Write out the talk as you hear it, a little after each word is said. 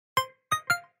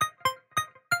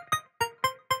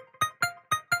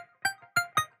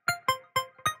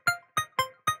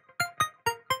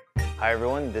Hi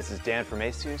everyone, this is Dan from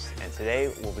Asus, and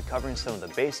today we'll be covering some of the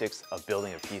basics of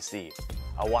building a PC.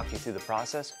 I'll walk you through the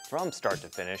process from start to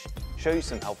finish, show you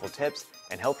some helpful tips,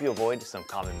 and help you avoid some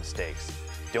common mistakes.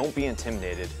 Don't be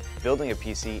intimidated, building a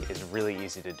PC is really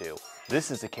easy to do. This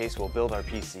is the case we'll build our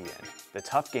PC in, the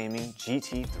Tough Gaming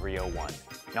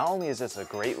GT301. Not only is this a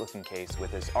great looking case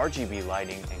with its RGB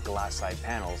lighting and glass side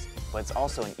panels, but it's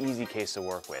also an easy case to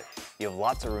work with. You have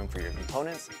lots of room for your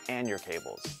components and your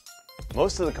cables.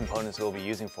 Most of the components we'll be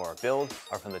using for our build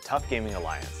are from the Tough Gaming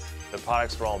Alliance. The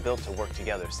products were all built to work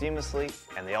together seamlessly,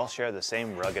 and they all share the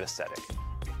same rugged aesthetic.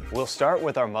 We'll start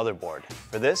with our motherboard.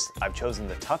 For this, I've chosen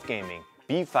the Tough Gaming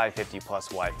B550 Plus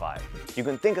Wi-Fi. You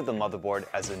can think of the motherboard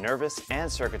as the nervous and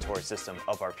circuitry system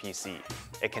of our PC.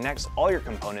 It connects all your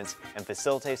components and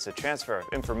facilitates the transfer of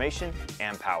information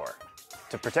and power.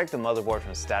 To protect the motherboard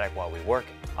from static while we work,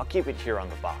 I'll keep it here on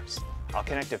the box. I'll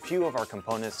connect a few of our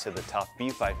components to the Tough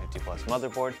B550 Plus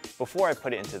motherboard before I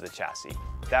put it into the chassis.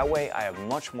 That way I have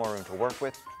much more room to work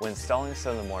with when installing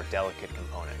some of the more delicate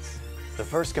components. The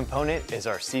first component is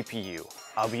our CPU.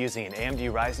 I'll be using an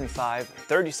AMD Ryzen 5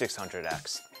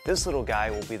 3600X. This little guy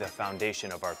will be the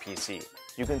foundation of our PC.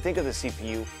 You can think of the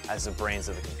CPU as the brains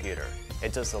of the computer.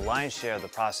 It does the lion's share of the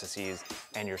processes,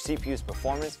 and your CPU's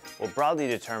performance will broadly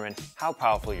determine how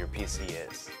powerful your PC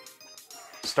is.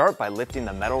 Start by lifting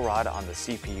the metal rod on the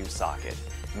CPU socket.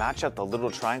 Match up the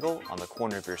little triangle on the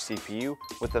corner of your CPU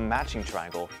with the matching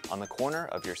triangle on the corner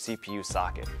of your CPU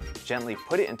socket. Gently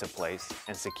put it into place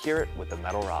and secure it with the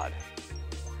metal rod.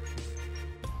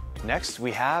 Next,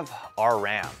 we have our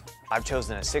RAM. I've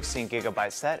chosen a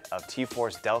 16GB set of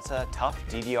T-Force Delta Tough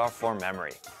DDR4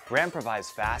 memory. RAM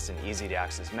provides fast and easy to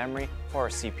access memory for our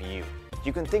CPU.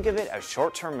 You can think of it as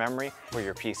short-term memory for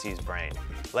your PC's brain.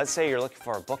 Let's say you're looking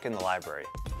for a book in the library.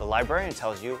 The librarian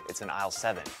tells you it's in aisle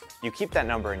 7. You keep that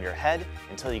number in your head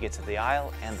until you get to the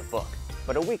aisle and the book.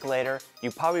 But a week later, you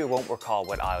probably won't recall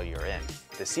what aisle you're in.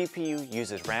 The CPU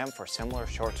uses RAM for similar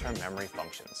short-term memory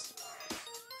functions.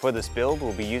 For this build,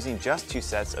 we'll be using just 2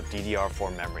 sets of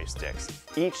DDR4 memory sticks,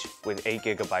 each with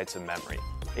 8GB of memory.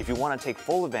 If you want to take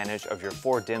full advantage of your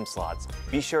 4 DIMM slots,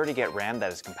 be sure to get RAM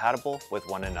that is compatible with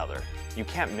one another. You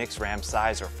can't mix RAM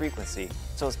size or frequency,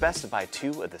 so it's best to buy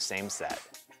 2 of the same set.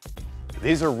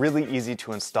 These are really easy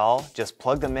to install, just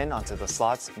plug them in onto the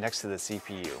slots next to the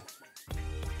CPU.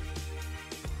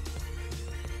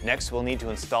 Next, we'll need to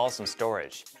install some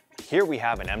storage. Here we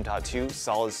have an M.2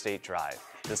 solid-state drive.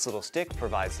 This little stick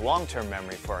provides long-term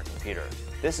memory for our computer.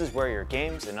 This is where your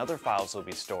games and other files will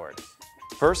be stored.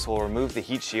 First, we'll remove the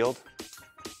heat shield.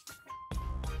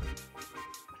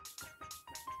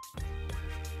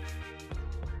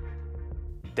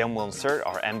 Then we'll insert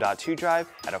our M.2 drive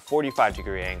at a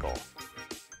 45-degree angle.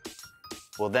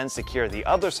 We'll then secure the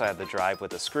other side of the drive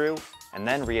with a screw and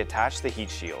then reattach the heat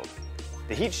shield.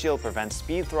 The heat shield prevents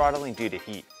speed throttling due to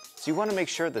heat, so you want to make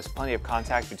sure there's plenty of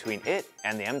contact between it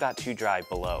and the M.2 drive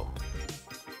below.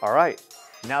 Alright,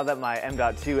 now that my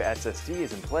M.2 SSD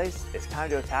is in place, it's time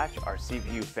to attach our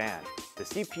CPU fan. The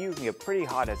CPU can get pretty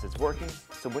hot as it's working,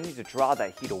 so we'll need to draw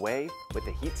that heat away with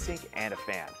a heatsink and a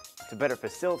fan. To better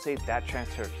facilitate that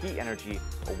transfer of heat energy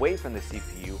away from the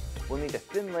CPU, we'll need a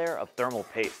thin layer of thermal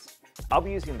paste. I'll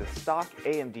be using the stock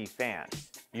AMD fan.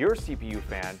 Your CPU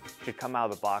fan should come out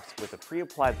of the box with a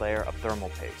pre-applied layer of thermal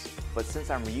paste, but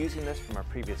since I'm reusing this from a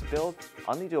previous build,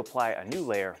 I'll need to apply a new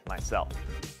layer myself.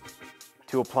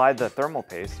 To apply the thermal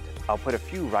paste, I'll put a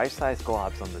few rice-sized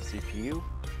globs on the CPU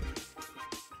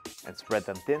and spread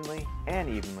them thinly and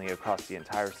evenly across the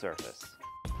entire surface.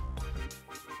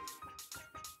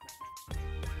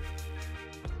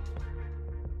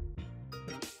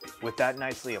 With that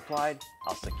nicely applied,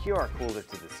 I'll secure our cooler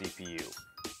to the CPU.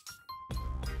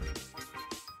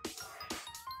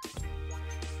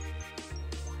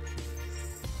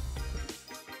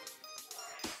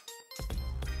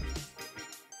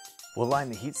 We'll line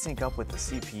the heatsink up with the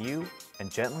CPU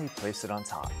and gently place it on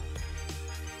top.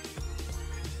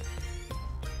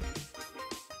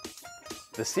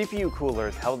 The CPU cooler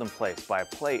is held in place by a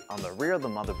plate on the rear of the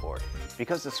motherboard.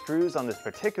 Because the screws on this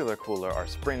particular cooler are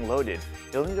spring-loaded,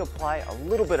 you'll need to apply a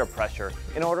little bit of pressure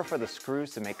in order for the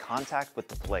screws to make contact with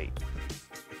the plate.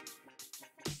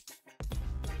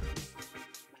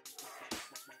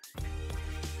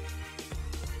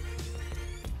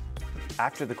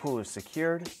 After the cooler is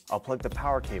secured, I'll plug the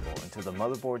power cable into the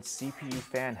motherboard's CPU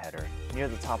fan header near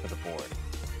the top of the board.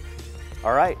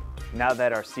 Alright, now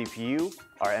that our CPU,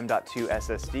 our M.2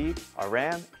 SSD, our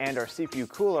RAM, and our CPU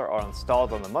cooler are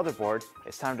installed on the motherboard,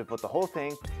 it's time to put the whole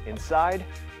thing inside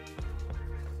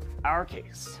our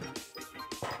case.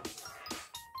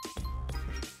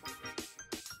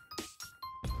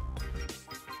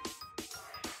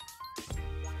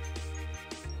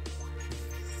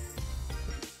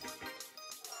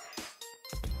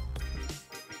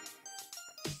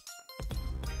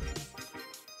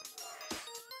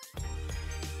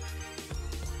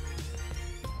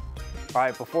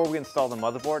 Alright, before we install the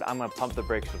motherboard, I'm going to pump the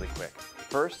brakes really quick.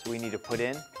 First, we need to put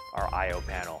in our I/O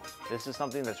panel. This is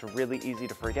something that's really easy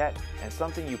to forget and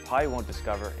something you probably won't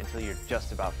discover until you're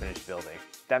just about finished building.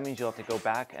 That means you'll have to go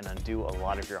back and undo a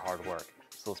lot of your hard work.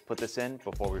 So let's put this in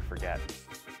before we forget.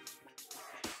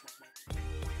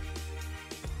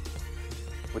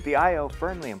 With the I/O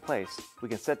firmly in place, we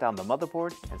can set down the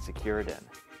motherboard and secure it in.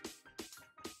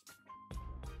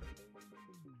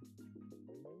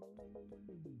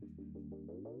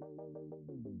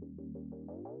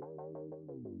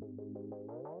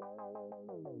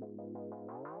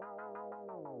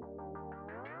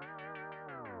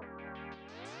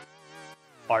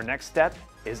 Our next step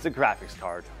is the graphics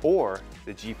card, or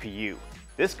the GPU.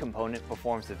 This component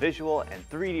performs the visual and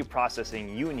 3D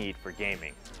processing you need for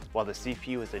gaming. While the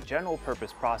CPU is a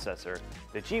general-purpose processor,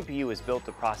 the GPU is built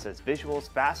to process visuals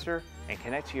faster and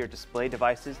connect to your display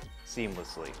devices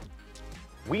seamlessly.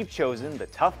 We've chosen the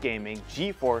Tough Gaming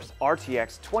GeForce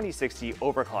RTX 2060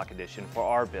 Overclock Edition for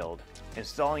our build.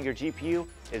 Installing your GPU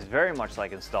is very much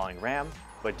like installing RAM,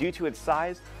 but due to its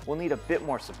size, we'll need a bit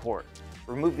more support.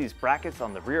 Remove these brackets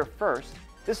on the rear first.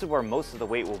 This is where most of the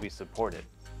weight will be supported.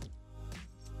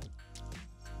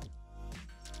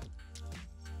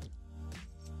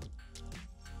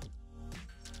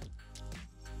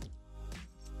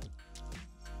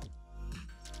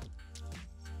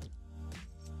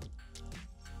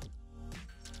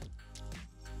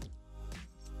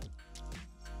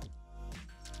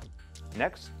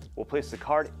 Next, we'll place the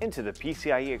card into the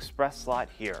PCIe Express slot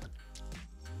here.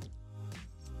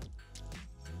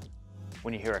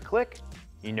 When you hear a click,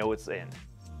 you know it's in.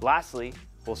 Lastly,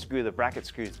 we'll screw the bracket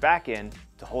screws back in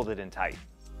to hold it in tight.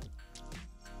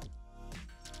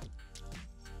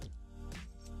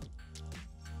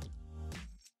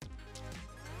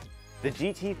 The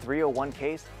GT301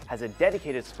 case has a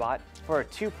dedicated spot for a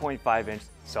 2.5-inch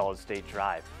solid-state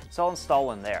drive, so I'll install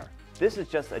one there. This is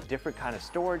just a different kind of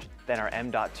storage than our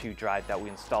M.2 drive that we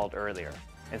installed earlier.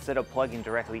 Instead of plugging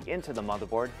directly into the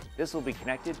motherboard, this will be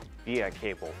connected via a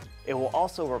cable. It will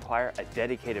also require a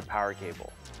dedicated power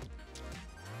cable.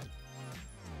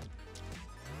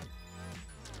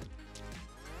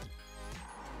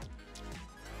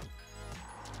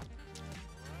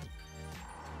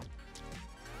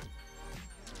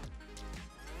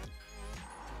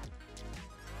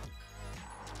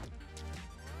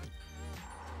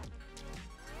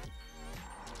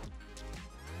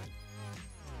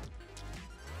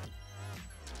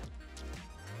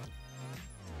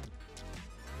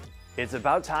 It's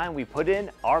about time we put in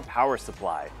our power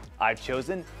supply. I've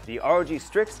chosen the ROG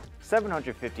Strix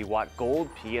 750 watt gold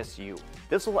PSU.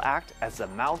 This will act as the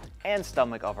mouth and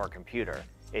stomach of our computer.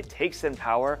 It takes in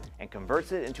power and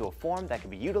converts it into a form that can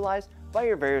be utilized by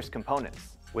your various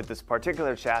components. With this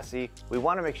particular chassis, we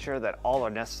want to make sure that all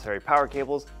our necessary power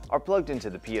cables are plugged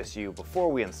into the PSU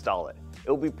before we install it.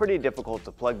 It will be pretty difficult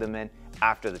to plug them in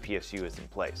after the PSU is in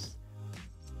place.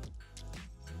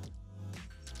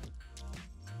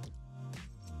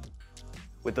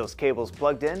 With those cables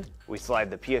plugged in, we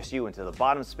slide the PSU into the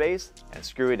bottom space and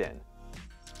screw it in.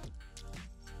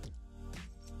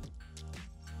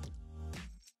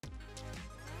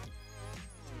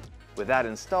 With that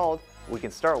installed, we can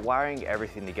start wiring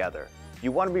everything together.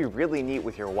 You want to be really neat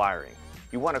with your wiring.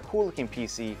 You want a cool looking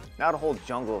PC, not a whole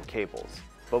jungle of cables.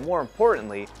 But more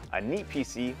importantly, a neat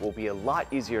PC will be a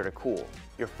lot easier to cool.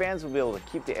 Your fans will be able to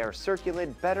keep the air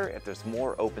circulated better if there's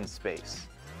more open space.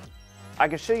 I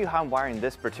can show you how I'm wiring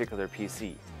this particular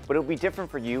PC, but it'll be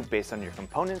different for you based on your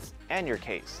components and your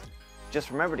case. Just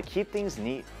remember to keep things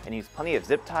neat and use plenty of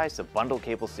zip ties to bundle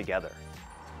cables together.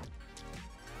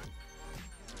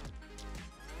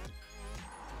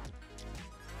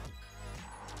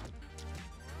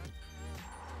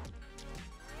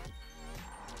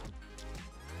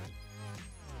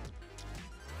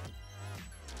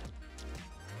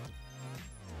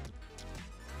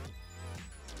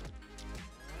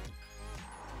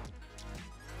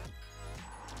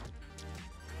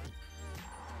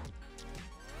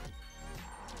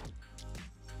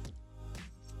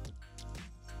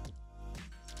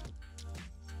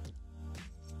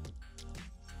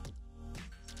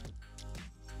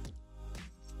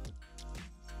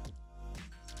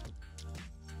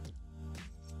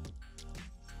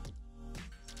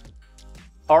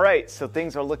 Alright, so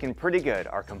things are looking pretty good.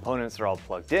 Our components are all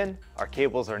plugged in, our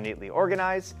cables are neatly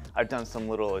organized, I've done some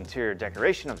little interior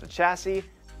decoration of the chassis.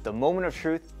 The moment of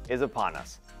truth is upon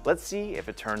us. Let's see if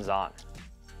it turns on.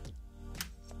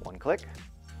 One click.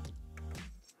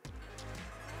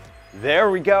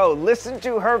 There we go, listen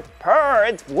to her purr,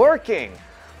 it's working!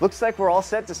 Looks like we're all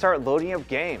set to start loading up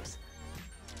games.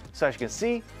 So as you can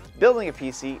see, Building a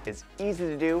PC is easy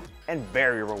to do and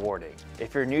very rewarding.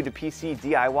 If you're new to PC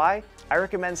DIY, I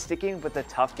recommend sticking with the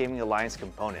Tough Gaming Alliance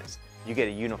components. You get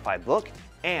a unified look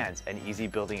and an easy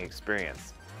building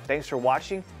experience. Thanks for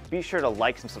watching. Be sure to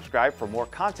like and subscribe for more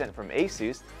content from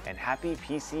ASUS, and happy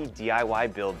PC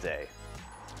DIY build day.